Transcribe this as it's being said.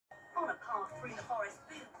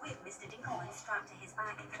strapped to his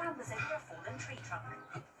back, clambers over a fallen tree trunk.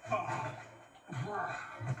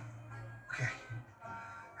 Okay.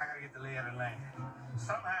 I gotta get the lay of the land.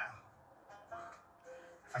 Somehow.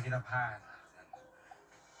 If I get up high enough,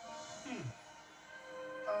 then...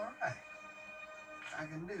 All right. I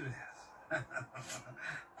can do this.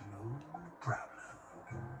 No problem.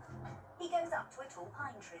 He goes up to a tall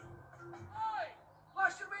pine tree. Hi!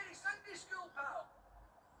 Last your wearing Sunday school, pal.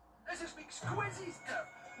 This is McSqizzy's now.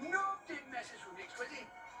 Nobody messes with McSqizzy,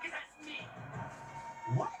 because that's me.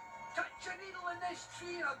 What? Touch a needle in this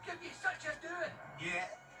tree and I'll give you such a doing. Yeah?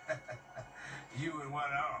 You and one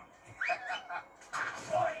arm.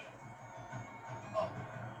 Oi! Oh,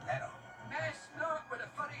 that arm. Mess not with the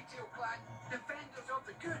furry tail clan, defenders of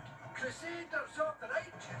the good, crusaders of the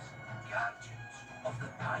righteous, guardians of the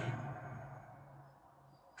pine.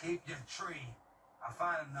 Keep your tree. I'll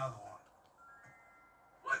find another one.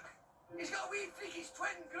 Look! He's got a wee freakish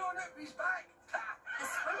twin growing up his back. The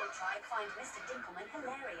squirrel tribe find Mr. Dinkelman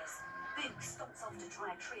hilarious. Boog stomps off to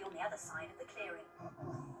try a tree on the other side of the clearing.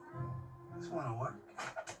 This one'll work.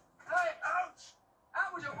 Hey, ouch!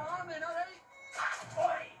 That was a warning, alright?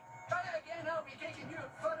 Oi! Try it again, I'll be taking you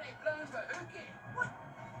a furry brown bahookie. What?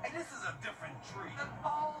 Hey, this is a different tree. They're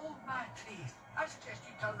all my trees. I suggest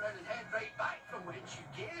you turn around and head right back from whence you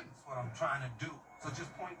came. That's what I'm trying to do. So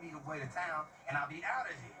just point me the way to town, and I'll be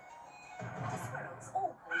out of here. The squirrels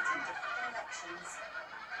all point in different directions.